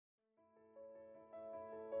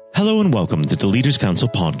Hello and welcome to the Leaders Council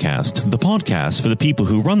podcast, the podcast for the people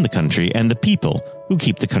who run the country and the people who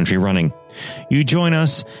keep the country running. You join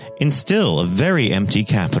us in still a very empty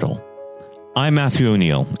capital. I'm Matthew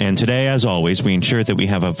O'Neill, and today, as always, we ensure that we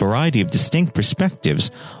have a variety of distinct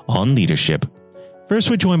perspectives on leadership.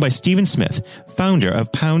 First, we're joined by Stephen Smith, founder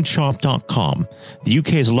of Poundshop.com, the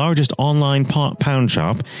UK's largest online pound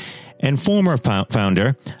shop, and former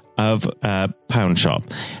founder of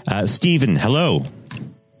Poundshop. Stephen, hello.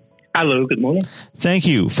 Hello, good morning. Thank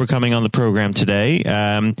you for coming on the program today.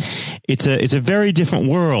 It's a very different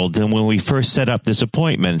world than when we first set up this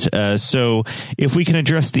appointment. So if we can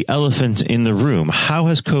address the elephant in the room, how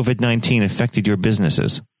has COVID-19 affected your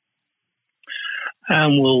businesses?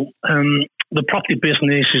 The property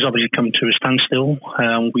business has obviously come to a standstill.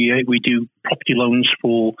 We do property loans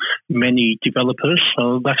for many developers,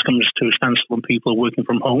 so that comes to a standstill when people are working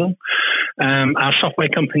from home. Our software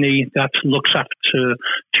company that looks after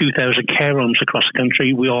 2,000 care homes across the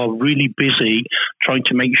country, we are really busy trying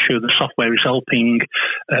to make sure the software is helping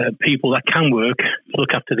people that can work look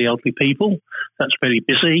after the elderly people. That's very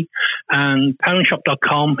busy. And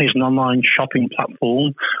Poundshop.com is an online shopping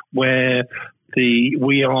platform where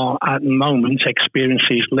we are at the moment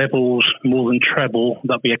experiences levels more than treble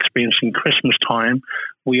that we experienced in Christmas time.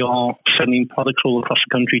 We are sending products all across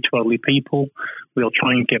the country to elderly people. We are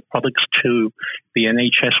trying to get products to the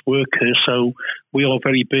NHS workers. So we are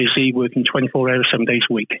very busy, working 24 hours, 7 days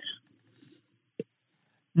a week.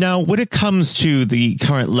 Now, when it comes to the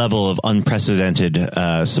current level of unprecedented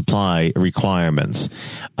supply requirements,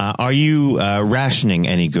 are you rationing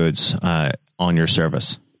any goods on your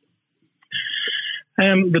service?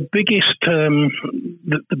 The biggest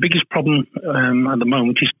problem at the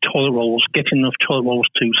moment is toilet rolls, getting enough toilet rolls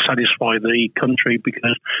to satisfy the country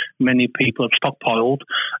because many people have stockpiled.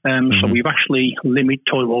 So we've actually limited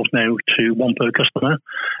toilet rolls now to one per customer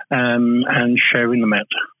and sharing them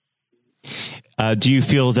out. Do you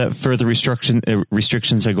feel that further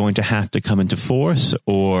restrictions are going to have to come into force,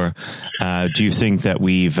 or do you think that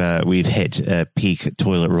we've hit peak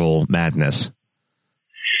toilet roll madness?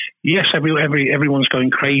 Yes, everyone's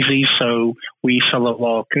going crazy. So we sell a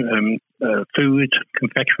lot of food,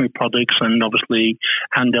 confectionery products, and obviously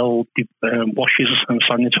handheld washes and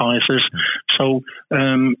sanitizers. So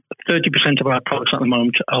 30% of our products at the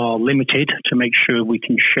moment are limited to make sure we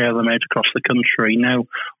can share them out across the country. Now,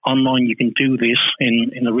 online you can do this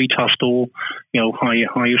in a retail store,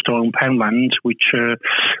 hire store on Poundland, which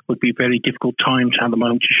would be a very difficult time to at the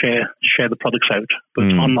moment to share the products out.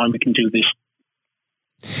 But online we can do this.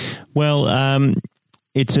 Well,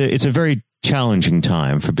 it's a very challenging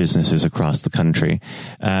time for businesses across the country.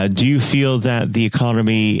 Do you feel that the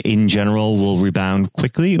economy in general will rebound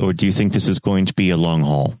quickly, or do you think this is going to be a long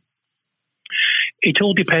haul? It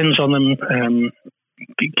all depends on them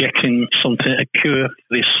getting a cure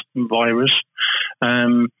for this virus.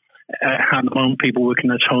 At the moment, people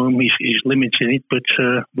working at home is limited, but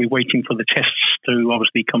we're waiting for the tests to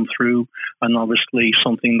obviously come through and obviously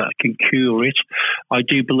something that can cure it. I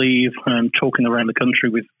do believe, talking around the country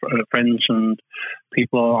with friends and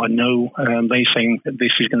people I know, they're saying that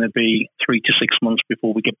this is going to be 3 to 6 months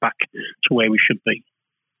before we get back to where we should be.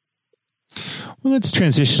 Well, let's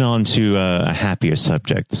transition on to a happier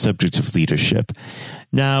subject, the subject of leadership.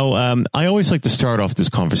 Now, I always like to start off this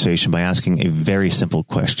conversation by asking a very simple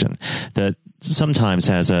question that sometimes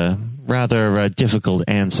has a rather difficult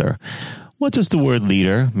answer. What does the word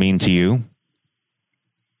leader mean to you?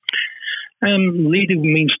 Leader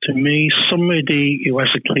means to me somebody who has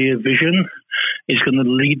a clear vision, is going to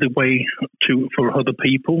lead the way for other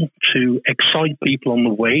people, to excite people on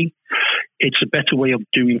the way. It's a better way of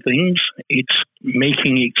doing things. It's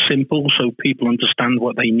making it simple so people understand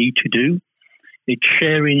what they need to do. It's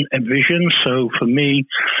sharing a vision. So for me,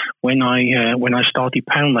 when I started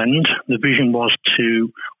Poundland, the vision was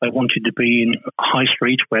I wanted to be in High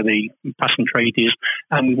Street where the passing trade is,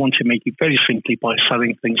 and we want to make it very simply by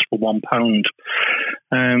selling things for £1.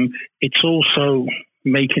 It's also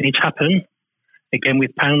making it happen. Again,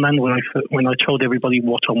 with Poundland, when I told everybody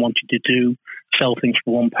what I wanted to do, sell things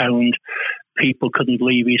for £1, people couldn't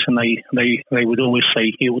believe it, and they would always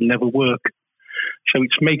say it would never work. So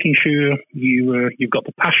it's making sure you've got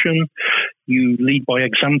the passion, you lead by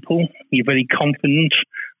example, you're very confident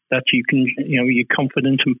that you can, you're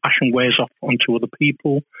confident and passion wears off onto other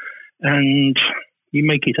people, and you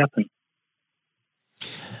make it happen.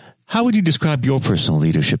 How would you describe your personal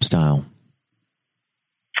leadership style?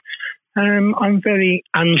 I'm very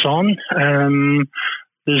hands-on.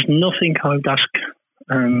 There's nothing I would ask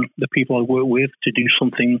the people I work with to do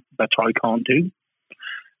something that I can't do.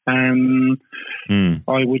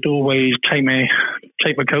 I would always take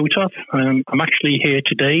take my coat off. I'm actually here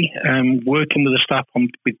today working with the staff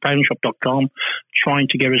with Poundshop.com, trying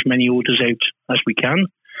to get as many orders out as we can.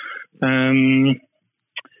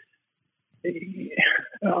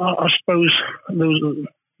 I suppose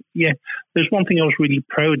there's one thing I was really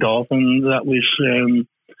proud of, and that was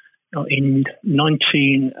in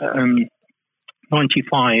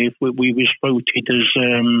 1995 we was voted as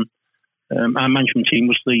our management team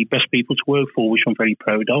was the best people to work for, which I'm very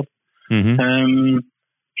proud of. Mm-hmm.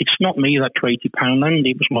 It's not me that created Poundland;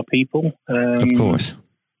 it was my people. Of course,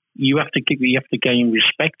 you have to gain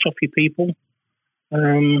respect of your people.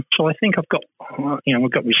 So I think I've got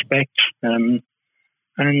respect, and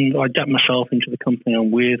I adapt myself into the company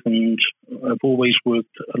I'm with, and I've always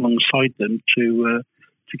worked alongside them to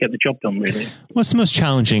get the job done. Really, what's the most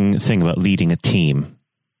challenging thing about leading a team?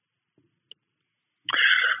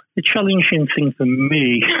 The challenging thing for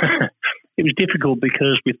me, it was difficult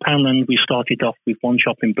because with Poundland we started off with one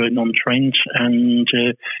shop in Burton-on-Trent, and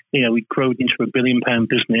we grew into a £1 billion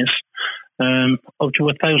business. Up to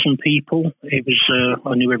 1,000 people. It was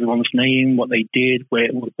I knew everyone's name, what they did, where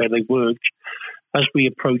they worked. As we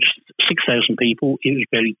approached 6,000 people, it was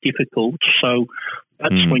very difficult. So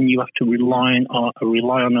that's when you have to rely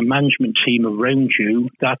on a management team around you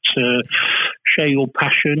that share your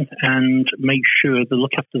passion and make sure they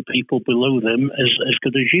look after the people below them as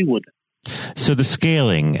good as you would. So the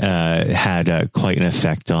scaling had quite an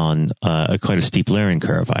effect on quite a steep learning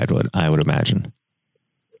curve, I would imagine.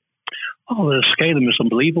 Oh, the scaling was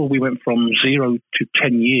unbelievable. We went from 0 to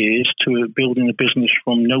 10 years to building a business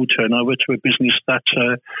from no turnover to a business that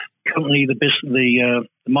currently the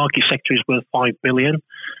market sector is worth $5 billion,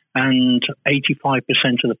 and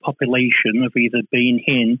 85% of the population have either been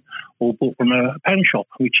in or bought from a pound shop,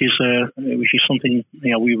 which is something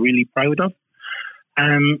we're really proud of.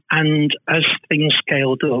 And as things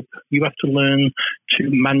scaled up, you have to learn to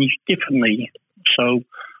manage differently. So,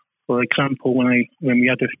 for example, when we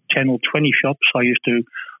had 10 or 20 shops, I used to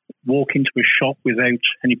walk into a shop without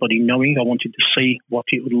anybody knowing. I wanted to see what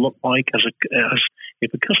it would look like as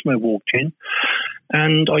if a customer walked in,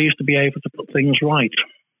 and I used to be able to put things right.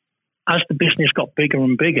 As the business got bigger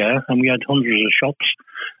and bigger, and we had hundreds of shops,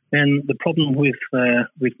 then the problem with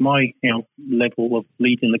my level of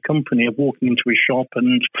leading the company, of walking into a shop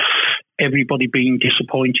and everybody being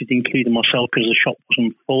disappointed, including myself, because the shop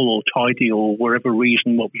wasn't full or tidy or whatever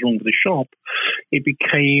reason what was wrong with the shop, it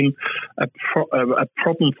became a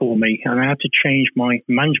problem for me, and I had to change my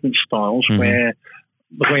management styles. Where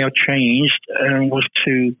the way I changed was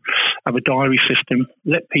to have a diary system,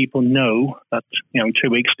 let people know that in 2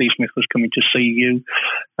 weeks Steve Smith was coming to see you,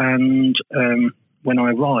 and when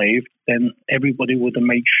I arrived, then everybody would have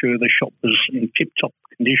made sure the shop was in tip-top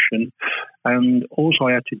condition, and all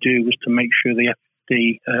I had to do was to make sure the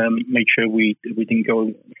FD made sure we didn't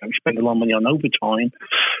go spend a lot of money on overtime.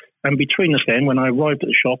 And between us, then, when I arrived at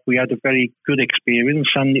the shop, we had a very good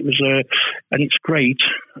experience, and it was and it's great.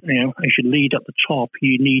 As you lead at the top,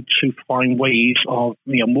 you need to find ways of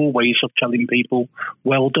more ways of telling people,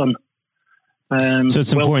 "Well done." So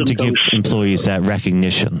it's important to give employees that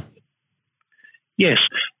recognition. Yes,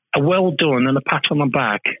 a well done and a pat on the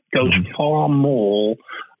back goes far more,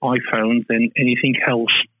 I found, than anything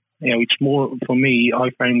else. It's more, for me,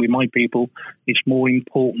 I found with my people, it's more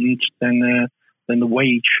important than the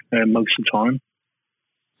wage most of the time.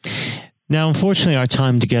 Now, unfortunately, our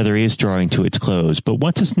time together is drawing to its close, but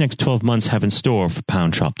what does the next 12 months have in store for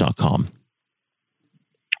Poundshop.com?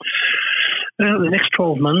 The next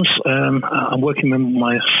 12 months, I'm working with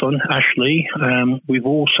my son, Ashley. We've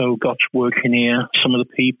also got working here some of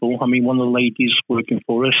the people. I mean, one of the ladies working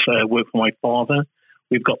for us worked for my father.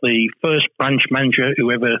 We've got the first branch manager,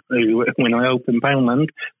 when I opened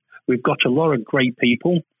Poundland. We've got a lot of great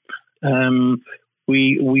people.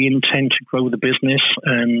 We intend to grow the business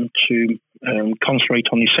and to concentrate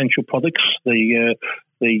on essential products. The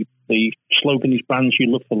slogan is brands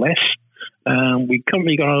you look for less. We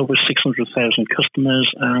currently got over 600,000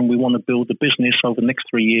 customers, and we want to build the business over the next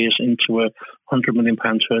 3 years into a £100 million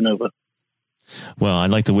turnover. Well,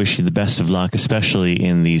 I'd like to wish you the best of luck, especially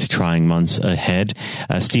in these trying months ahead.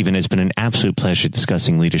 Stephen, it's been an absolute pleasure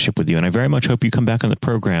discussing leadership with you, and I very much hope you come back on the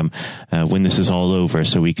program when this is all over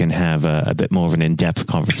so we can have a bit more of an in-depth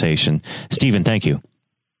conversation. Stephen, thank you.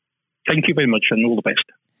 Thank you very much, and all the best.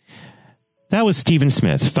 That was Stephen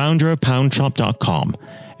Smith, founder of Poundshop.com.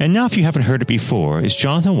 And now, if you haven't heard it before, is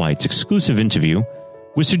Jonathan White's exclusive interview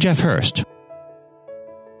with Sir Geoff Hurst.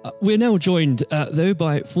 We're now joined, though,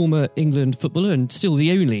 by former England footballer and still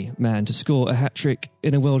the only man to score a hat-trick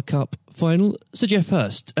in a World Cup final, Sir Geoff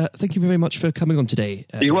Hurst. Thank you very much for coming on today.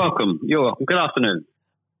 You're welcome. You're welcome. Good afternoon.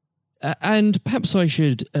 And perhaps I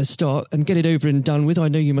should start and get it over and done with. I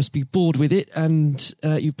know you must be bored with it, and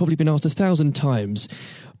you've probably been asked 1,000 times.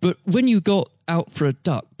 But when you got out for a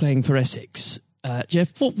duck playing for Essex,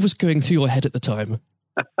 Jeff, what was going through your head at the time?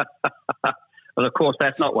 Well, of course,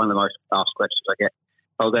 that's not one of the most asked questions I get.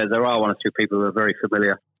 Oh, there are one or two people who are very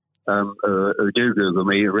familiar who do Google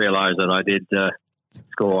me, who realise that I did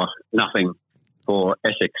score nothing for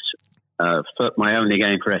Essex. My only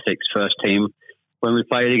game for Essex first team when we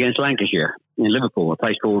played against Lancashire in Liverpool, a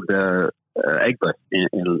place called Egbert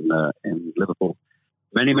in Liverpool,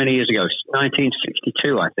 many, many years ago,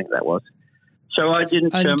 1962, I think that was. So I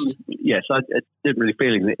didn't, I didn't really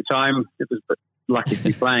feel it at the time. It was lucky to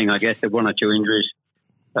be playing, I guess. There were one or two injuries.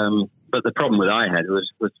 But the problem that I had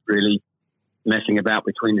was really messing about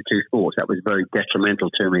between the two sports. That was very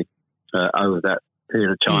detrimental to me over that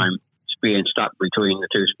period of time, being stuck between the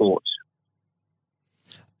two sports.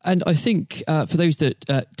 And I think for those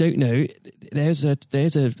that don't know, there's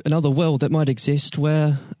another world that might exist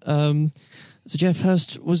where Sir Geoff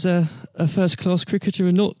Hurst was a first-class cricketer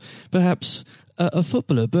and not perhaps a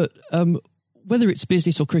footballer. But whether it's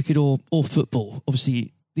business or cricket or football,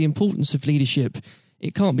 obviously the importance of leadership,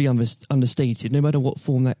 it can't be understated, no matter what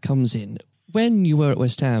form that comes in. When you were at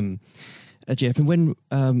West Ham, Jeff, and when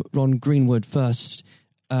Ron Greenwood first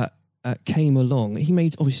came along, he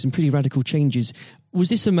made obviously some pretty radical changes. Was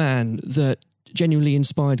this a man that genuinely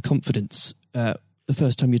inspired confidence the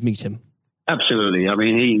first time you'd meet him? Absolutely. I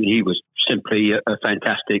mean, he was simply a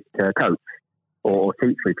fantastic coach or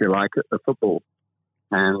teacher, if you like, of football.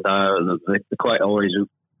 And the quite always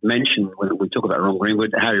mentioned when we talk about Ron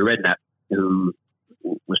Greenwood, Harry Redknapp, who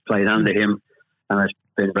was played under him and has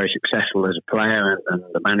been very successful as a player and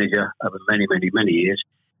the manager over many, many, many years.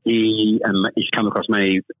 He's come across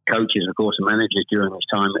many coaches, of course, and managers during his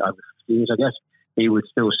time over 50 years, I guess. He would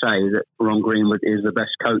still say that Ron Greenwood is the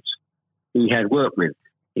best coach he'd worked with.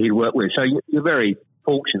 So you're very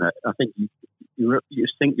fortunate. I think you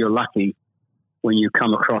think you're lucky when you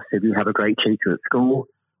come across, if you have a great teacher at school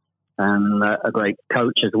and a great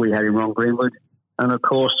coach as we had in Ron Greenwood, and of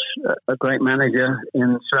course a great manager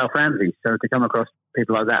in Sir Alf Ramsey. So to come across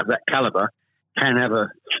people like that, of that calibre, can have a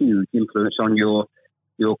huge influence on your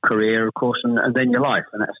career, of course, and then your life.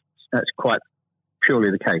 And that's quite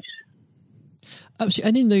purely the case. Absolutely.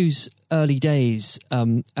 And in those early days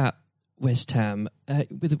at West Ham,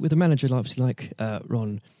 with a manager like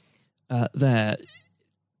Ron there,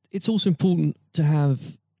 it's also important to have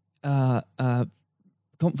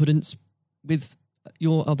confidence with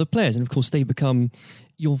your other players. And of course, they become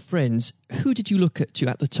your friends. Who did you look at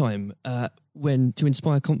the time to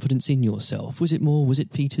inspire confidence in yourself? Was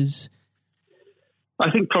it Peters?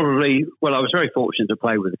 I think probably, I was very fortunate to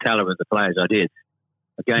play with the calibre of the players I did.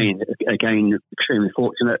 Again, extremely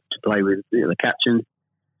fortunate to play with the captain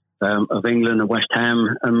of England and West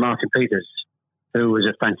Ham and Martin Peters, who was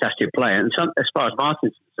a fantastic player. And as far as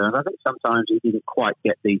Martin's concerned, I think sometimes he didn't quite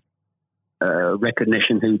get the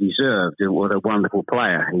recognition he deserved. What a wonderful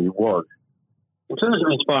player he was. In terms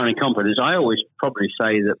of inspiring confidence, I always probably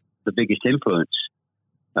say that the biggest influence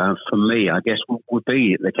for me, I guess, would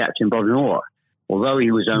be the captain, Bobby Moore. Although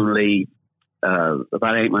he was only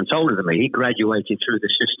about 8 months older than me, he graduated through the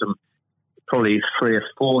system probably 3 or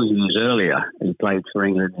 4 years earlier. He played for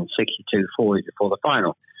England in 62, 4 years before the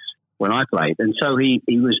final when I played. And so he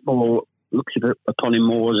was more, looked upon him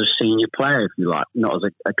more as a senior player, if you like, not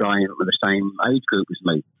as a guy with the same age group as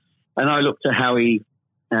me. And I looked at how he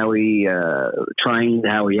trained,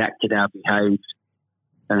 how he acted, how he behaved,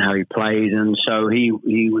 and how he played. And so he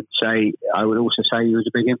would say, I would also say he was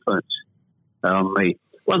a big influence on me.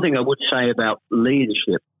 One thing I would say about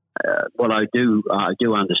leadership, what I do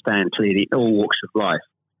understand clearly in all walks of life,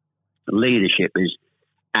 leadership is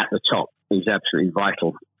at the top, is absolutely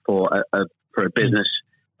vital for a business,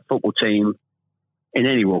 a football team, in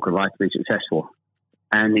any walk of life to be successful.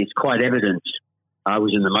 And it's quite evident. I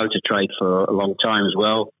was in the motor trade for a long time as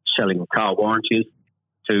well, selling car warranties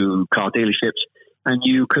to car dealerships. And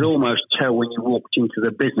you could almost tell when you walked into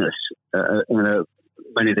the business,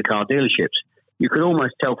 many of the car dealerships, you could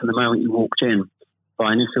almost tell from the moment you walked in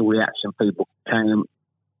by initial reaction, people came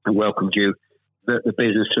and welcomed you, that the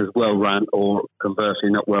business was well run or conversely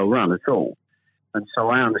not well run at all. And so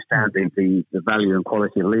I understand the value and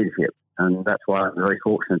quality of leadership. And that's why I'm very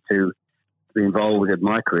fortunate to be involved in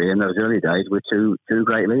my career in those early days with two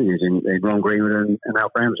great leaders in Ron Greenwood and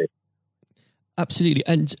Alf Ramsey. Absolutely.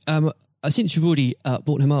 And since you've already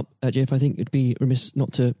brought him up, Jeff, I think it'd be remiss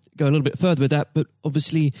not to go a little bit further with that. But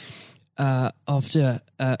obviously, at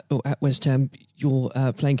West Ham, your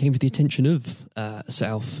playing came to the attention of Sir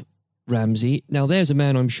Alf Ramsey. Now, there's a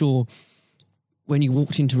man I'm sure when you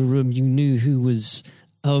walked into a room, you knew who was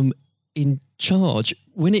in charge.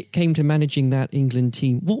 When it came to managing that England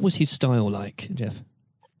team, what was his style like, Jeff?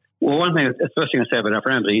 Well, the first thing I say about Alf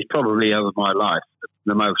Ramsey, he's probably over my life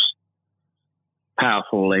the most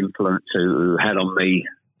powerful influence who had on me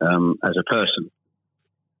as a person.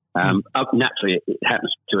 Naturally, it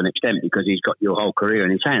happens to an extent because he's got your whole career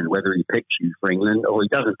in his hand. Whether he picks you for England or he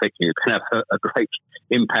doesn't pick you, it can have a great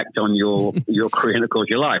impact on your career and, of course,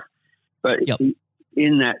 your life. But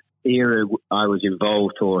in that era, I was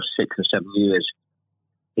involved for 6 or 7 years.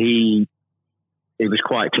 It was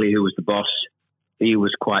quite clear who was the boss. He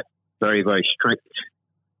was quite very, very strict.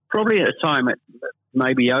 Probably at the time,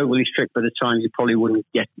 maybe overly strict, but at the time you probably wouldn't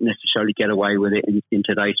necessarily get away with it in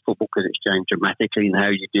today's football because it's changed dramatically in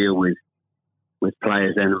how you deal with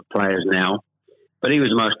players then and players now. But he was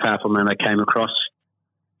the most powerful man I came across,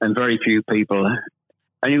 and very few people.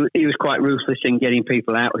 And he was quite ruthless in getting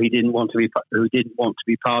people out who didn't want to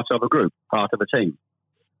be part of a group, part of a team.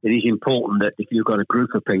 It is important that if you've got a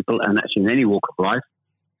group of people, and that's in any walk of life,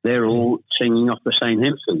 they're all singing off the same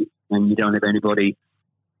hymn sheet, and you don't have anybody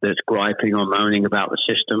that's griping or moaning about the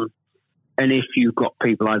system. And if you've got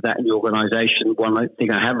people like that in your organisation, one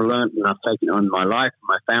thing I have learned, and I've taken it on in my life,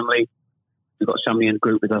 my family, you've got somebody in the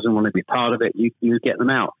group that doesn't want to be part of it, you get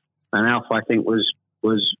them out. And Alf, I think, was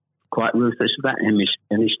quite ruthless with that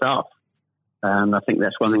in his staff. And I think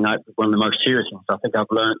that's one of the most serious things I think I've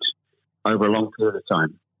learned over a long period of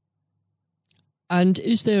time. And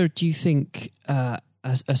is there, do you think, a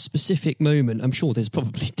specific moment, I'm sure there's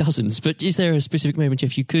probably dozens, but is there a specific moment,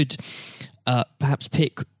 if you could perhaps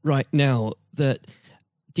pick right now, that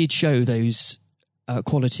did show those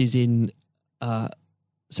qualities in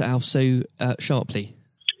Sir Alf so sharply?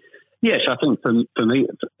 Yes, I think for me,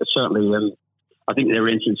 certainly, I think there are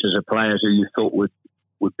instances of players who you thought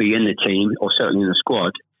would be in the team, or certainly in the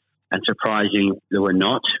squad, and surprising they were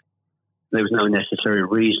not. There was no necessary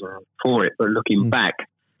reason for it, but looking back,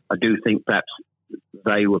 I do think perhaps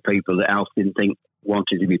they were people that Alf didn't think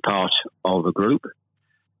wanted to be part of a group.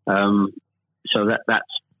 So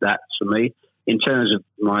that's for me. In terms of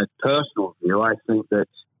my personal view, I think that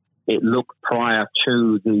it looked prior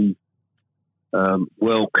to the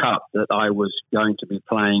World Cup that I was going to be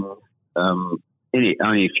playing in it.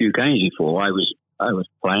 Only a few games before I was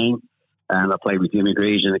playing, and I played with Jimmy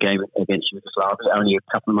Greaves in the game against Yugoslavia only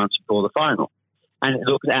a couple of months before the final. And it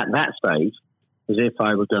looked at that stage as if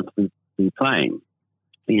I was going to be playing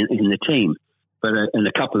in the team. But in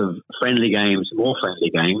a couple of more friendly games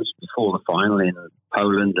before the final in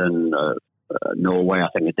Poland and Norway, I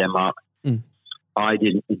think, and Denmark, I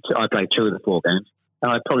played 2 of the 4 games,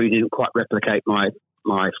 and I probably didn't quite replicate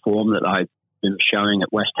my form that I'd been showing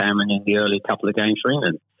at West Ham and in the early couple of games for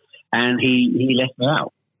England. And he left me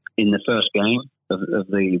out in the first game of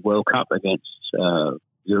the World Cup against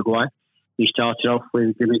Uruguay. He started off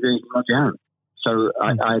with Jimmy Greaves and Roger Allen. So I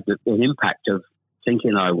had an impact of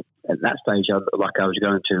thinking at that stage I looked like I was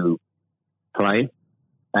going to play,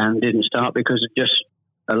 and didn't start because of just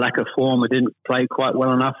a lack of form. I didn't play quite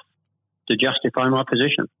well enough to justify my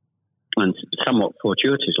position. And somewhat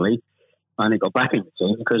fortuitously, I only got back in the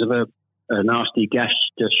team because of a nasty gash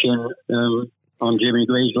to shin on Jimmy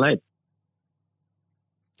Greaves' leg.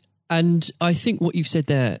 And I think what you've said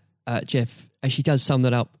there, Jeff, actually does sum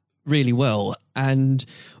that up really well. And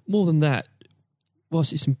more than that,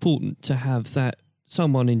 whilst it's important to have that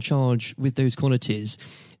someone in charge with those qualities,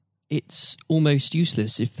 it's almost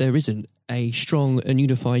useless if there isn't a strong and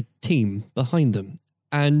unified team behind them.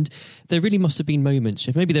 And there really must have been moments,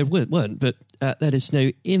 Jeff, maybe there weren't, but let us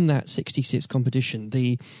know, in that 66 competition,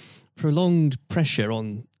 the prolonged pressure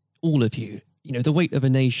on all of you, the weight of a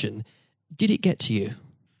nation, did it get to you?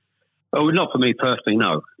 Oh, not for me personally,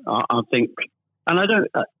 no. I think, and I don't,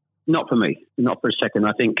 not for me, not for a second.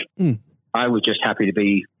 I think I was just happy to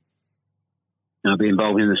be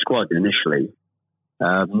involved in the squad initially.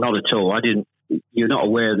 Not at all. You're not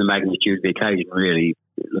aware of the magnitude of the occasion, really,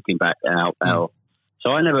 looking back out.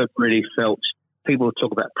 So I never really felt, people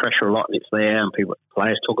talk about pressure a lot and it's there, and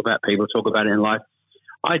players talk about it in life.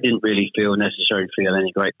 I didn't really necessarily feel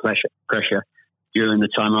any great pressure during the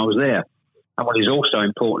time I was there. And what is also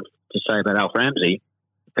important to say about Alf Ramsey,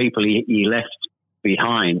 the people he left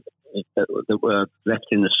behind that were left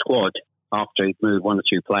in the squad after he'd moved 1 or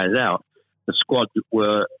 2 players out, the squad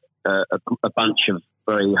were a bunch of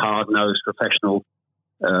very hard-nosed, professional,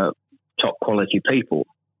 top-quality people.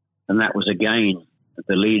 And that was, again,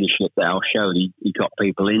 the leadership that Al showed. He got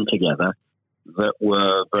people in together that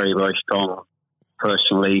were very, very strong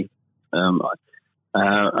personally. And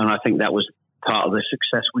I think that was part of the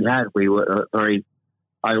success we had. We were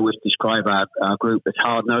I always describe our group as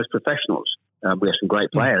hard-nosed professionals. We have some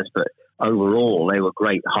great players, but overall they were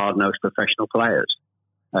great, hard-nosed professional players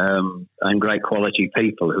and great quality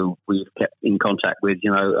people who we've kept in contact with,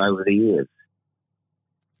 over the years.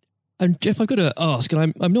 And Jeff, I've got to ask,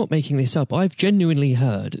 and I'm not making this up, I've genuinely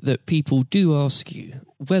heard that people do ask you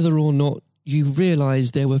whether or not you realise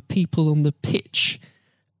there were people on the pitch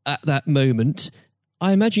at that moment.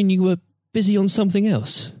 I imagine you were busy on something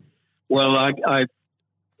else. Well, I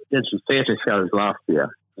did some theatre shows last year.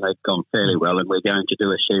 They've gone fairly well, and we're going to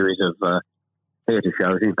do a series of theatre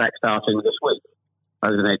shows, in fact, starting this week,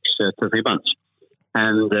 over the next 2 or 3 months.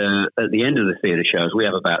 And at the end of the theatre shows, we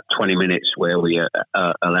have about 20 minutes where we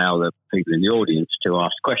allow the people in the audience to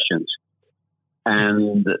ask questions.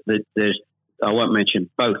 And I won't mention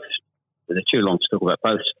both. They're too long to talk about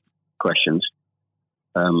both questions.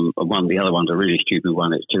 The other one's a really stupid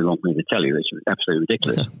one. It's too long for me to tell you. It's absolutely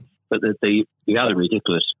ridiculous. But the other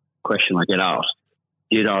ridiculous question I get asked,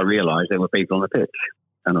 did I realise there were people on the pitch?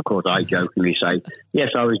 And of course I jokingly say,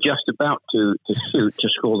 yes, I was just about to shoot to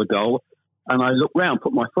score the goal. And I looked round,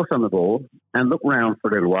 put my foot on the ball, and looked round for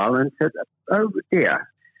a little while and said, oh dear,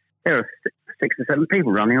 there are 6 or 7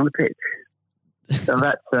 people running on the pitch. So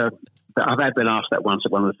I've been asked that once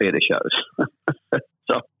at one of the theatre shows.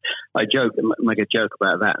 So I make a joke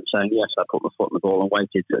about that and saying, yes, I put my foot on the ball and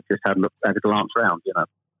waited to just have a glance round,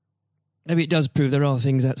 Maybe it does prove there are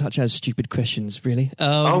things such as stupid questions, really.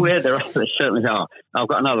 Oh, yeah, there certainly are. I've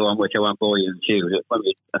got another one which I won't bore you with.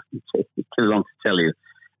 It's too long to tell you.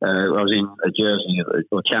 I was in a Jersey,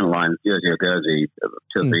 or Channel Line, Jersey or Guernsey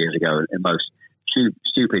 2 or 3 years ago, and most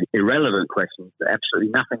stupid, irrelevant questions,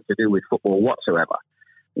 absolutely nothing to do with football whatsoever,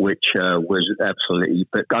 which was absolutely,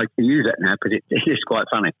 but I can use that now because it is quite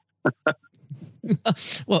funny.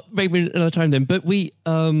 Well, maybe another time then, but we...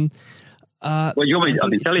 well, you want me? I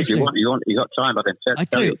can tell you if you want. You got time? I can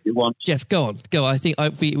tell you if you want. Jeff, go on. I think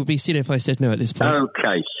it would be silly if I said no at this point.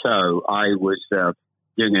 Okay, so I was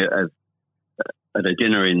doing at a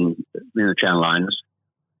dinner in the Channel Islands,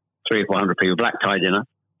 300 or 400 people, black tie dinner,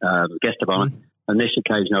 guest of honour. On this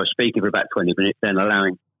occasion, I was speaking for about 20 minutes, then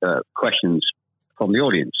allowing questions from the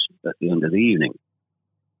audience at the end of the evening.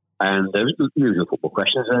 And there was usual football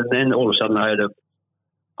questions, and then all of a sudden I had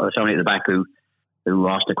somebody at the back who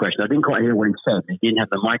asked a question. I didn't quite hear what he said. He didn't have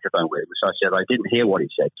the microphone with him, so I said, I didn't hear what he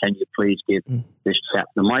said. Can you please give this chap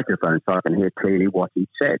the microphone so I can hear clearly what he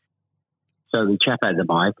said? So the chap had the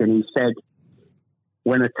mic, and he said,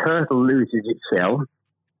 when a turtle loses its shell,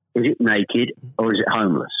 is it naked or is it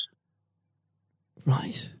homeless?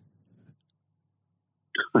 Right.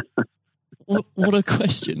 What a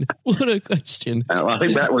question. What a question. I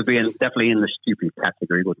think that would be definitely in the stupid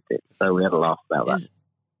category, wouldn't it? So we had a laugh about that.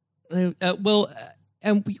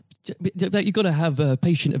 You've got to have a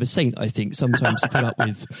patient of a saint, I think, sometimes to put up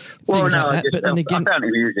with things like that. I found it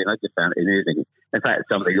amusing. I just found it amusing. In fact,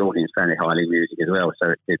 some of the audience found it highly amusing as well, so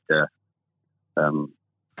it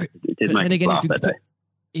did make me laugh that day.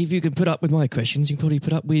 If you can put up with my questions, you can probably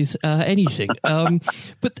put up with anything.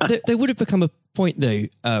 But there would have become a point, though,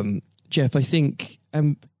 Jeff, I think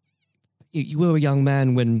you were a young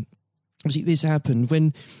man when obviously this happened,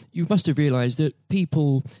 when you must have realised that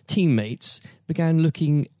teammates, began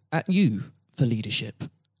looking at you for leadership.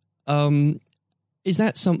 Is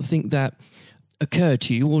that something that occurred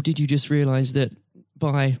to you, or did you just realise that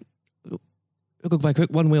by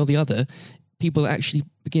one way or the other, people actually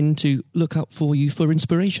begin to look up for you for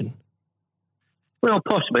inspiration? Well,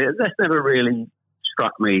 possibly. That's never really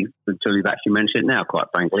struck me until you've actually mentioned it now, quite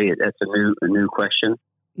frankly. It's a new question.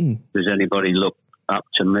 Does anybody look up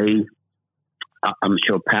to me? I'm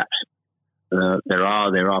sure perhaps there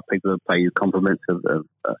are people who pay you compliments of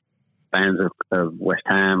fans of West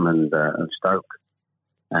Ham and Stoke,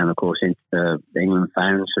 and of course England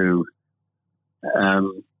fans who I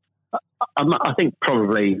think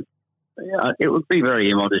probably it would be very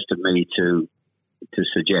immodest of me to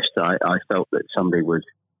suggest that I felt that somebody was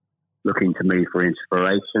looking to me for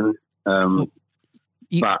inspiration.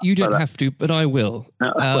 You don't have to, but I will.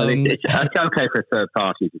 It's okay for a third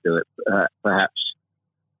party to do it. Perhaps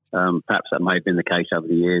that may have been the case over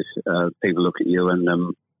the years. People look at you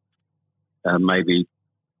and maybe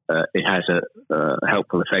it has a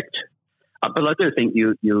helpful effect. But I do think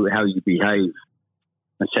you how you behave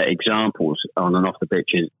and set examples on and off the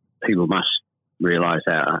pitches, people must realise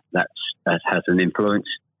that has an influence.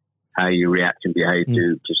 How you react and behave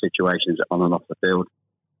to situations on and off the field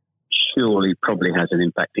surely probably has an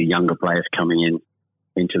impact to younger players coming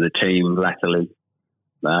into the team latterly.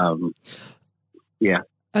 And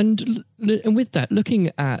with that,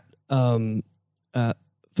 looking at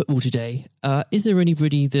football today, is there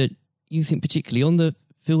anybody that you think particularly on the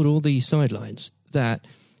field or the sidelines that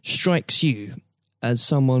strikes you as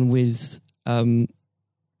someone with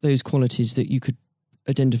those qualities that you could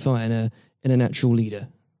identify in a natural leader?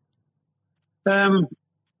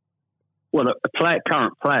 Well,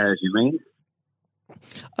 current players, you mean?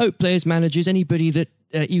 Oh, players, managers, anybody that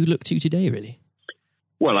you look to today, really?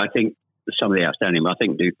 Well, I think some of the outstanding. I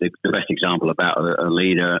think the best example about a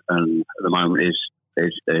leader at the moment is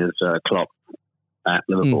Klopp at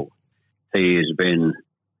Liverpool. He has been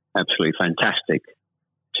absolutely fantastic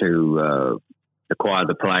to acquire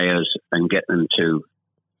the players and get them to.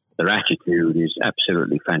 Their attitude is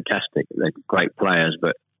absolutely fantastic. They're great players,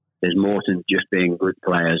 but there's more than just being good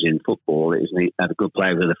players in football. It is have a good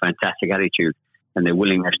player with a fantastic attitude, and their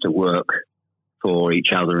willingness to work for each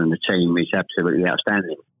other and the team is absolutely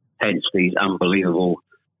outstanding. Hence these unbelievable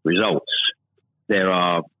results. There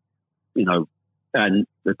are, and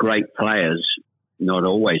the great players not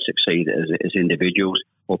always succeed as individuals,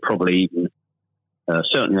 or probably even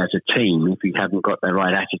certainly as a team if you haven't got the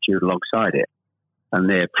right attitude alongside it. And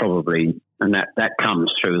they're probably, and that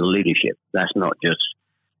comes through the leadership. That's not just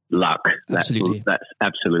luck. Absolutely. That's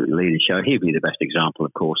absolutely leadership. He'd be the best example,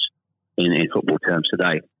 of course, in football terms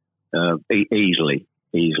today, easily.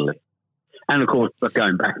 And of course,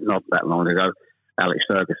 going back not that long ago, Alex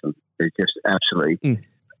Ferguson is just absolutely.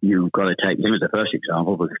 You've got to take him as the first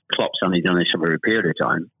example, because Klopp's only done this over a period of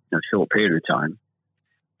time, a short period of time.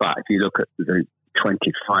 But if you look at the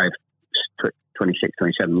 26,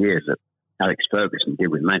 27 years that Alex Ferguson did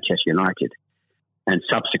with Manchester United, and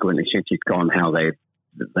subsequently since he's gone, how they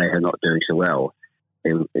are not doing so well.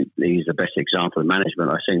 He's the best example of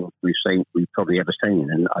management we've probably ever seen,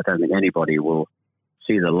 and I don't think anybody will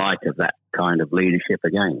see the light of that kind of leadership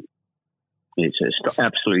again. It's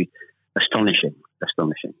absolutely astonishing.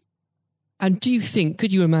 And do you think,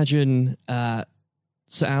 could you imagine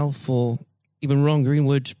Sir Alf or even Ron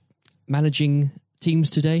Greenwood managing teams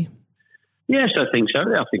today? Yes, I think so.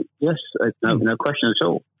 I think yes, no question at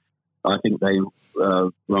all. I think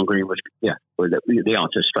Ron Greenwood. Yeah, well, the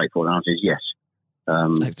answer, straightforward answer is yes.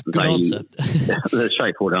 That's a good answer. The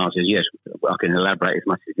straightforward answer is yes. I can elaborate as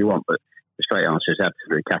much as you want, but the straight answer is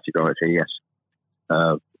absolutely categorically yes.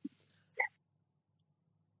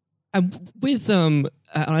 And with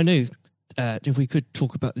I know if we could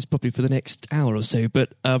talk about this probably for the next hour or so,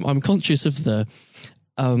 but I'm conscious of the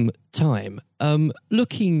time.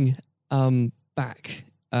 Looking back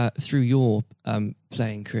through your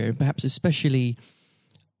playing career, perhaps especially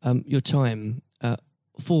your time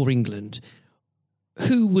for England,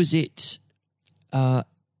 who was it that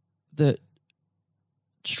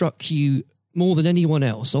struck you more than anyone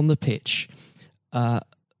else on the pitch that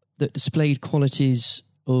displayed qualities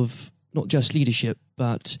of not just leadership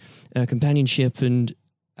but companionship and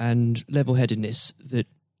level-headedness that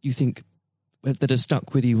you think that have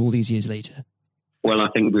stuck with you all these years later? Well, I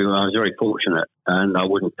think I was very fortunate, and I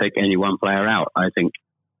wouldn't pick any one player out. I think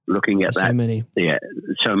looking at that,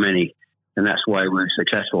 so many, and that's why we were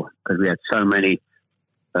successful, because we had so many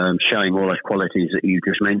showing all those qualities that you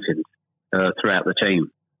just mentioned throughout the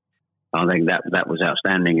team. I think that was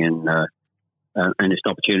outstanding, and it's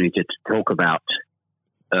an opportunity to talk about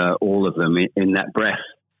all of them in that breath.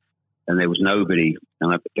 And there was nobody.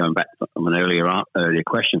 And going back from an earlier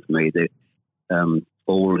question for me,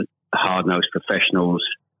 all hard-nosed professionals,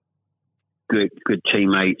 good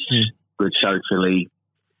teammates, good socially,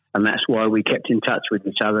 and that's why we kept in touch with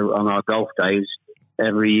each other on our golf days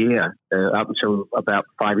every year up until about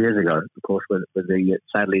 5 years ago. Of course, with the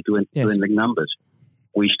sadly dwindling numbers,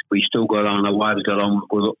 we still got on. Our wives got on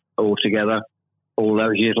all together all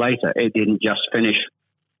those years later. It didn't just finish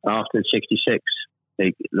after '66.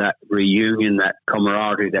 That reunion, that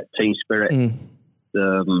camaraderie, that team spirit,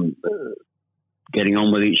 getting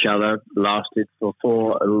on with each other lasted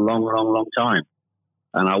for a long time.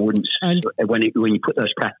 And I wouldn't, when you put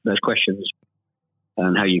those questions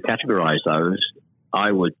and how you categorise those,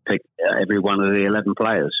 I would pick every one of the 11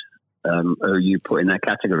 players who you put in that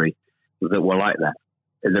category that were like that.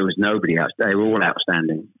 There was nobody else. They were all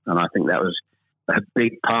outstanding. And I think that was a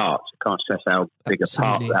big part. I can't stress how big a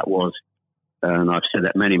part that was. And I've said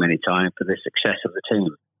that many times, for the success of the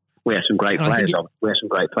team. We had some great players. We had some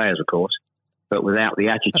great players, of course, but without the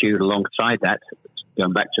attitude alongside that,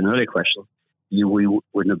 going back to an earlier question, we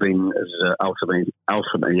wouldn't have been as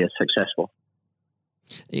ultimately as successful.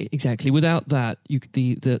 Exactly. Without that,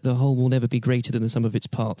 the whole will never be greater than the sum of its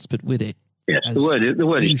parts. But with it, yes, the word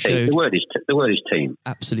is team. The word is team.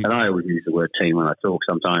 Absolutely. And I always use the word team when I talk.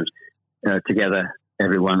 Sometimes together,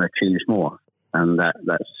 everyone achieves more. And that's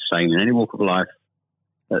the same in any walk of life.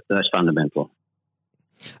 That's fundamental.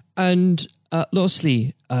 And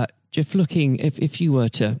lastly, Jeff, looking, if you were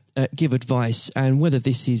to give advice, and whether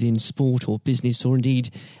this is in sport or business or indeed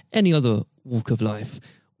any other walk of life,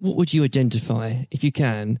 what would you identify, if you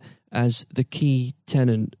can, as the key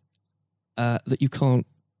tenet that you can't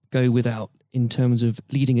go without in terms of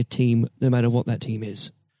leading a team, no matter what that team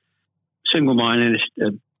is? Single-mindedness,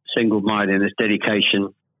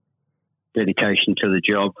 dedication to the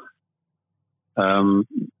job,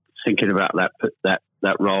 thinking about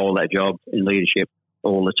that role, that job in leadership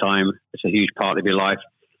all the time. It's a huge part of your life.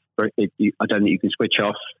 I don't think you can switch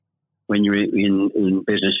off when you're in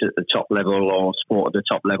business at the top level or sport at the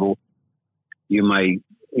top level. You may,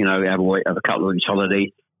 have a couple of weeks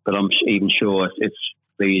holiday, but I'm even sure if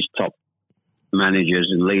these top managers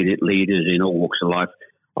and leaders in all walks of life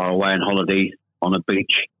are away on holiday on a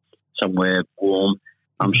beach somewhere warm,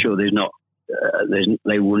 I'm sure they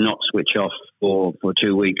will not switch off for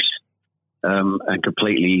 2 weeks and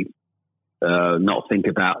completely not think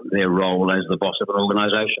about their role as the boss of an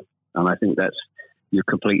organisation. And I think you're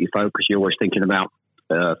completely focused. You're always thinking about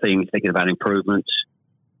things, thinking about improvements,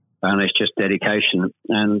 and it's just dedication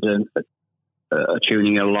and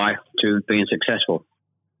tuning your life to being successful.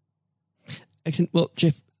 Excellent. Well,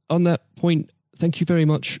 Jeff, on that point, thank you very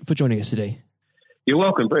much for joining us today. You're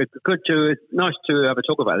welcome. Very good nice to have a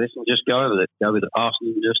talk about this and just go over the past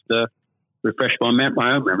and just refresh my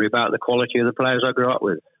own memory about the quality of the players I grew up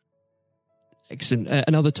with. Excellent.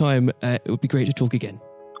 Another time, it would be great to talk again.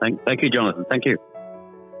 Thank you, Jonathan. Thank you.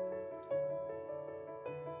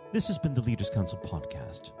 This has been the Leaders Council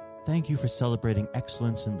podcast. Thank you for celebrating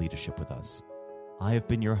excellence in leadership with us. I have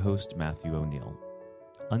been your host, Matthew O'Neill.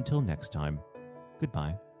 Until next time,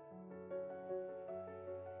 goodbye.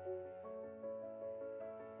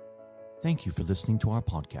 Thank you for listening to our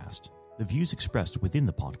podcast. The views expressed within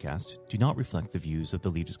the podcast do not reflect the views of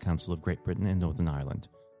the Leaders Council of Great Britain and Northern Ireland,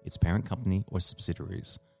 its parent company or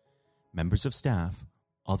subsidiaries, members of staff,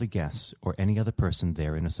 other guests, or any other person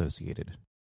therein associated.